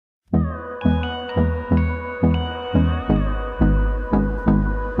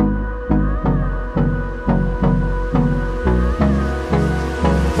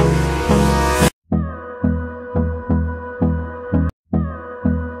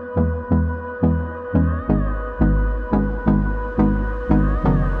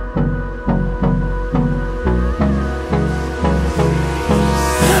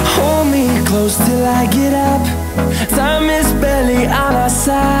close till I get up. Time is barely on our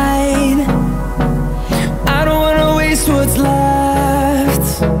side. I don't wanna waste what's left.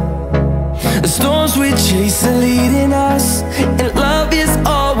 The storms we chase are leading us, and love is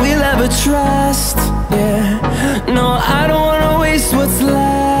all we'll ever trust. Yeah, no, I don't wanna waste what's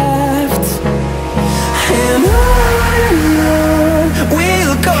left. And on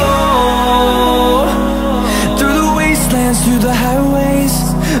we'll go, through the wastelands, through the highways,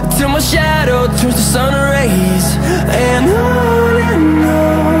 till my shadow turns to sun rays. And on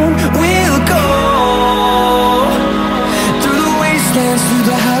we'll go, through the wastelands, through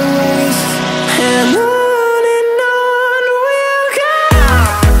the highways, and on.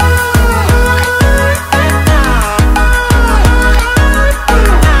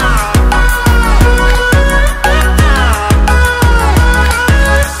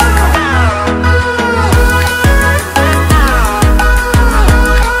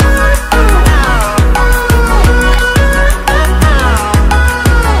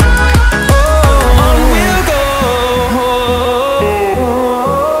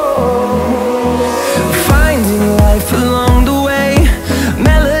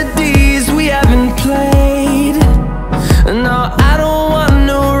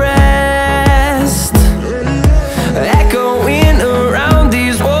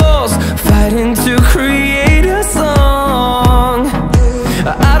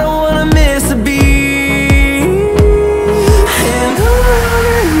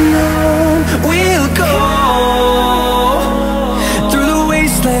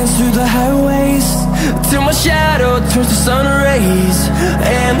 Through the highways, till my shadow turns to sun rays.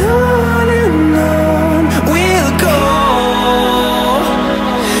 And on we'll go,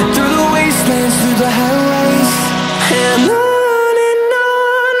 through the wastelands, through the highways, and on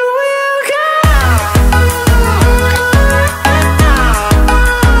we'll go.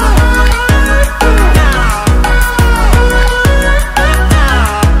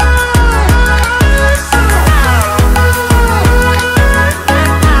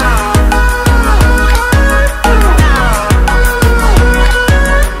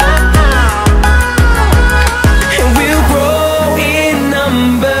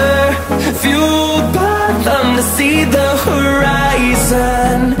 See the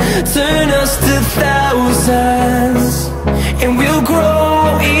horizon turn us to thousands, and we'll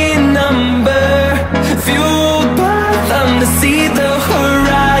grow in number, fueled by them. To see the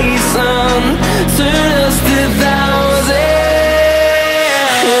horizon turn us to thousands,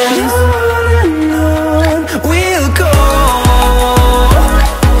 and on we'll go,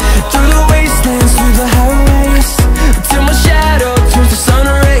 through the wastelands, through the highways, till my shadow turns to sun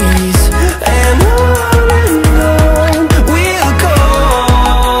rays. And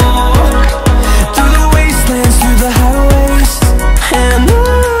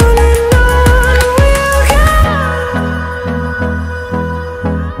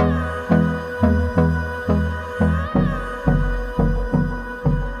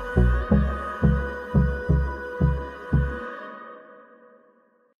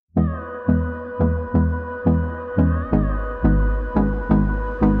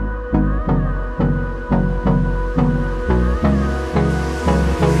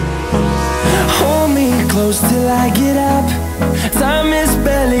close till I get up. Time is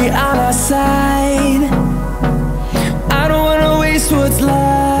barely on our side. I don't wanna waste what's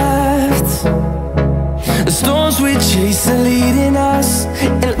left. The storms we chase are leading us,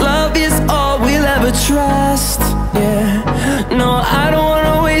 and love is all we'll ever trust. Yeah, no, I don't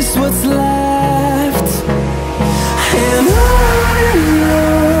wanna waste what's left. And on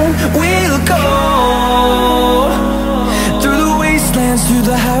we'll go, through the wastelands, through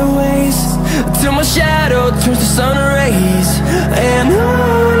the highways, till my shadow turns to sun rays. And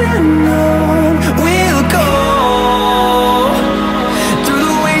on we'll go, through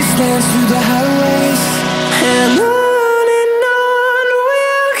the wastelands, through the highways, and on.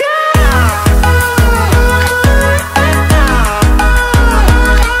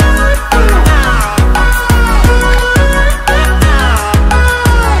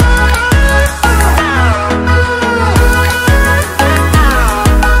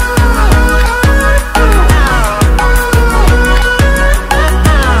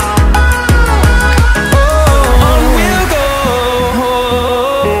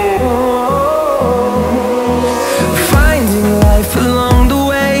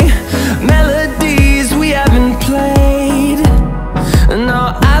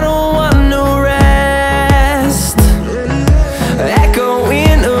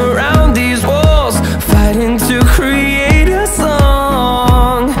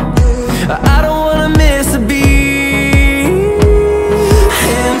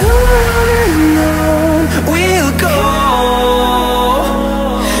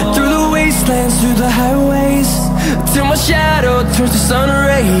 the highways, till my shadow turns to sun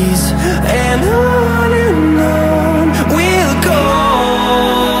rays. And on we'll go,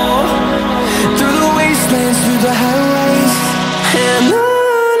 through the wastelands, through the highways. And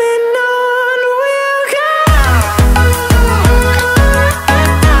on we'll go.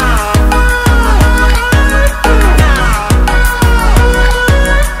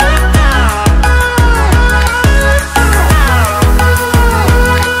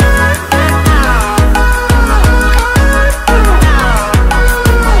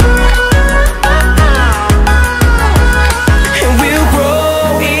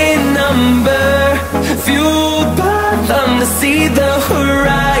 See the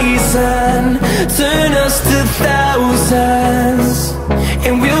horizon, turn us to thousands,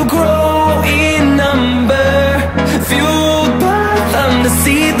 and we'll grow in number, fueled by them. To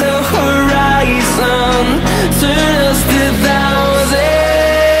see the horizon, turn us to thousands,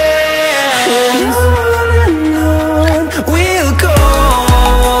 and on we'll go,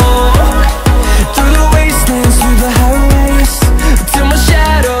 through the wastelands, through the highways, till my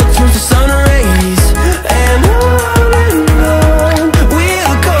shadow turns to sun rays. And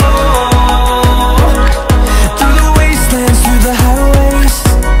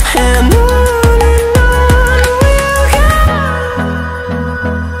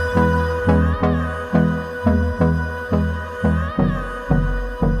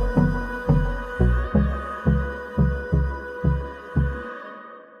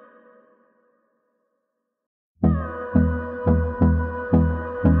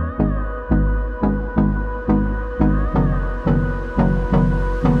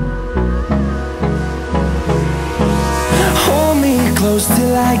close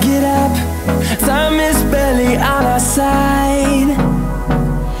till I get up. Time is barely on our side.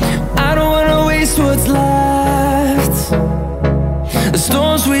 I don't wanna waste what's left. The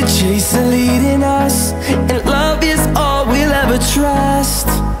storms we chase are leading us, and love is all we'll ever trust.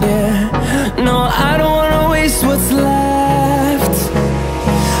 Yeah, no, I don't wanna waste what's left.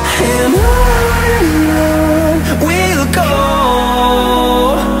 And on we'll go,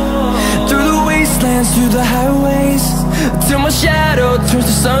 through the wastelands, through the highways, till my shadow turns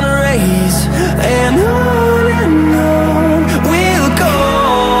to sun rays. And on we'll go,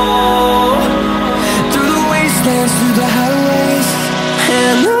 through the wastelands, through the highways.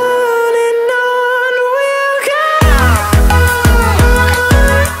 And on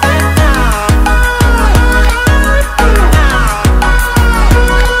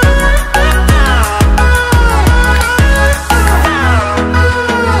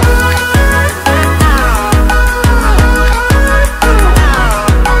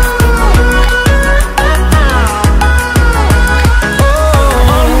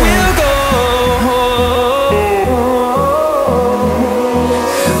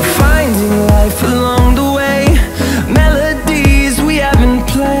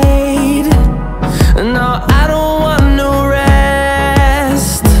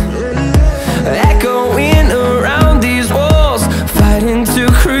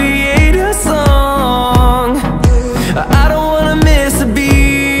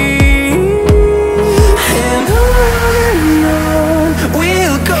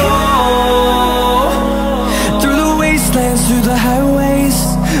we'll go. Through the highways,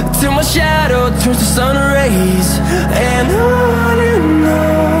 till my shadow turns to sun rays. And on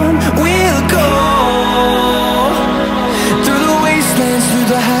we'll go, through the wastelands, through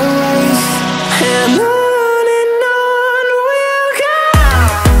the highways. And on we'll go.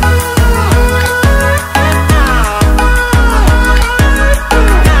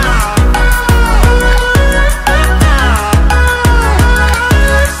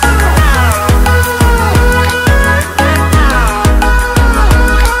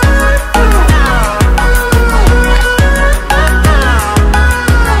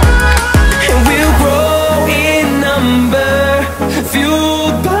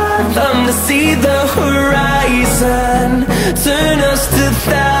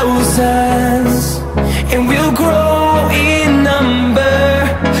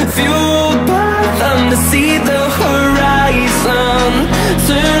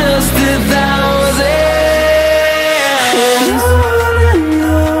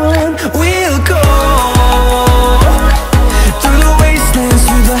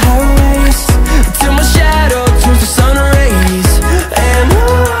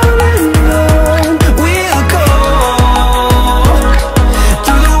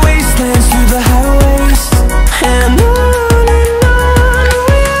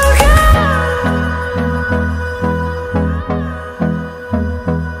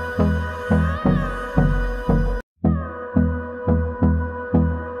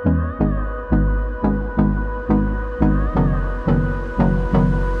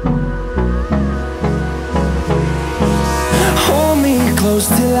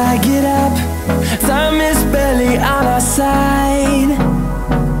 I get up. Time is barely on our side.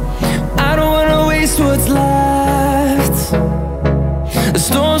 I don't wanna waste what's left. The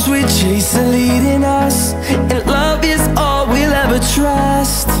storms we chase are leading us, and love is all we'll ever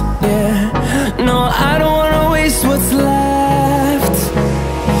trust. Yeah, no, I don't wanna waste what's left.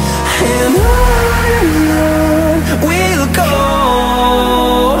 And on we'll go,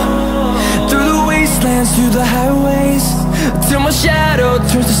 through the wastelands, through the highways, till my shadow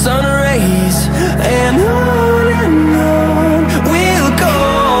turns to sun rays. And on we'll go,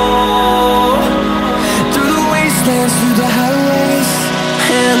 through the wastelands, through the highways,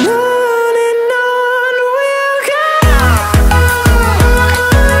 and on we'll go.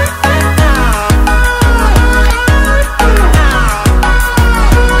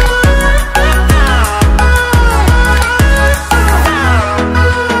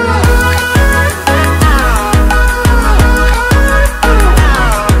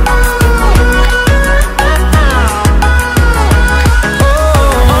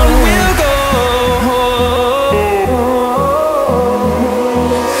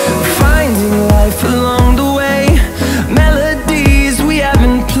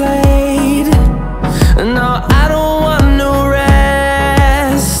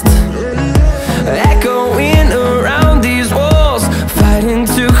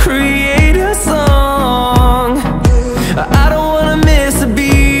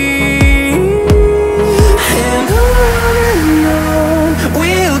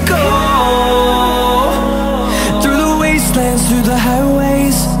 Through the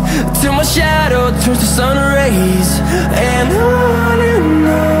highways, till my shadow turns to sun rays. And on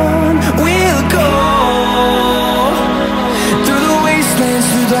we'll go, through the wastelands,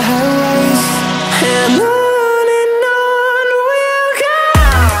 through the highways, and on we'll go.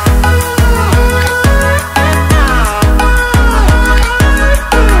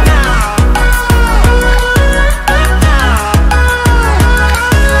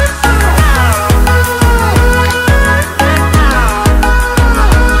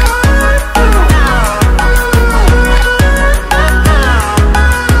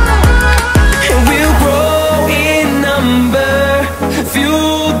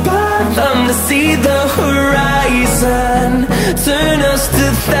 See the horizon turn us to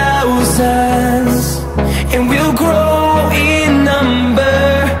thousands, and we'll grow in number,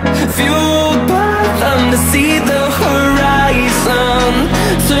 fueled by them. To see the horizon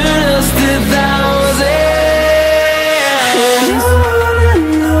turn us to thousands, and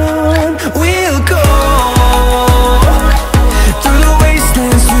on we'll go, through the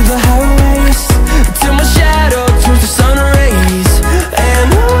wastelands, through the highways, till my shadow turns to sun rays. And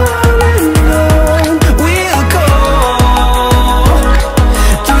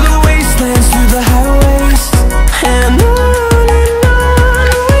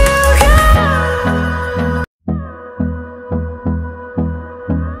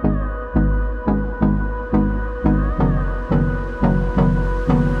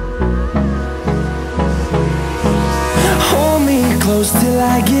close till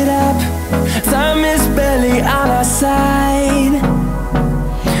I get up. Time is barely on our side.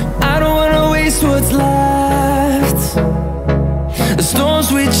 I don't wanna waste what's left. The storms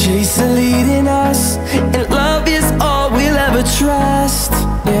we chase are leading us, and love is all we'll ever trust.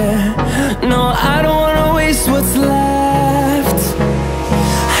 Yeah, no, I don't wanna waste what's left.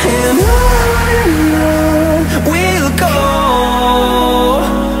 And on we'll go,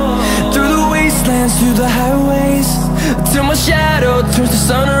 through the wastelands, through the highways, till my shadow turns to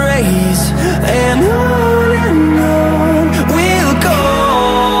sun rays. And on we'll go,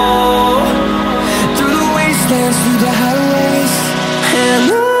 through the wastelands, through the highways, and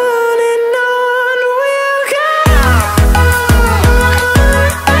on we'll go.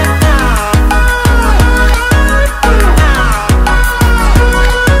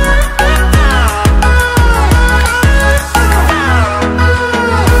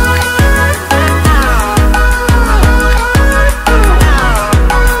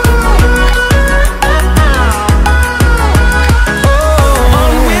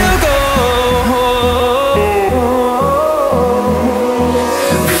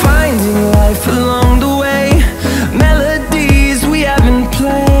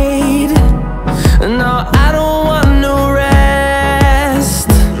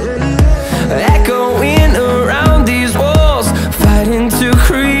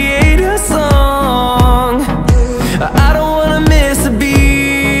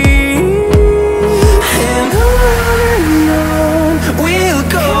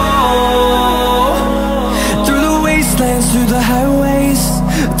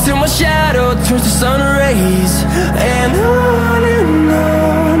 till my shadow turns to sun rays. And on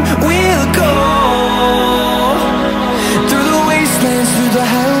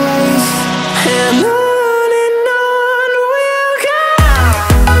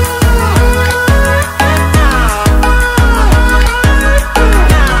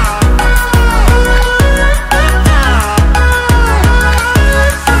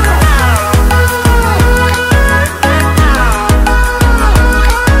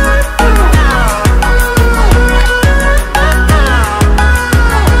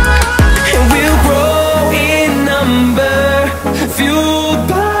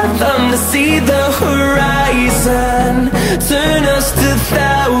see the horizon, turn us to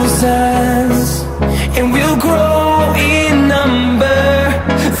thousands, and we'll grow in number,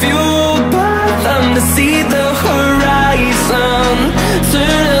 fueled by them to see the horizon,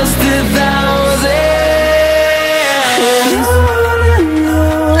 turn us to thousands. And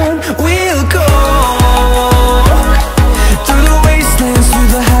on we'll go, through the wastelands, through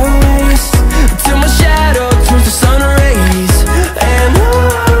the highways, till my shadow turns to sun rays. And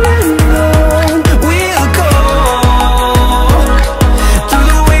on we'll go, through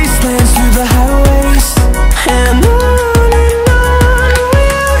the wastelands, through the highways. And on we'll go.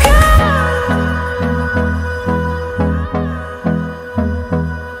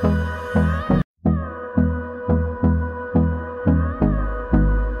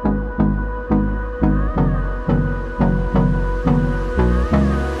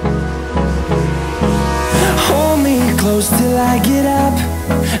 Hold me close till I get up.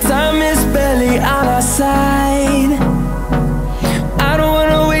 Time is barely on our side. I don't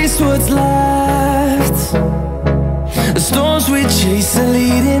wanna waste what's left. The storms we chase are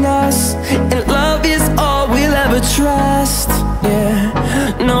leading us, and love is all we'll ever trust. Yeah,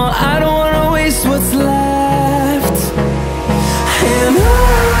 no, I don't wanna waste what's left. And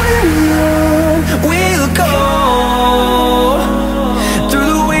on we'll go, through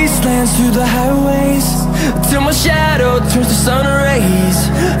the wastelands, through the highways, till my shadow turns to sun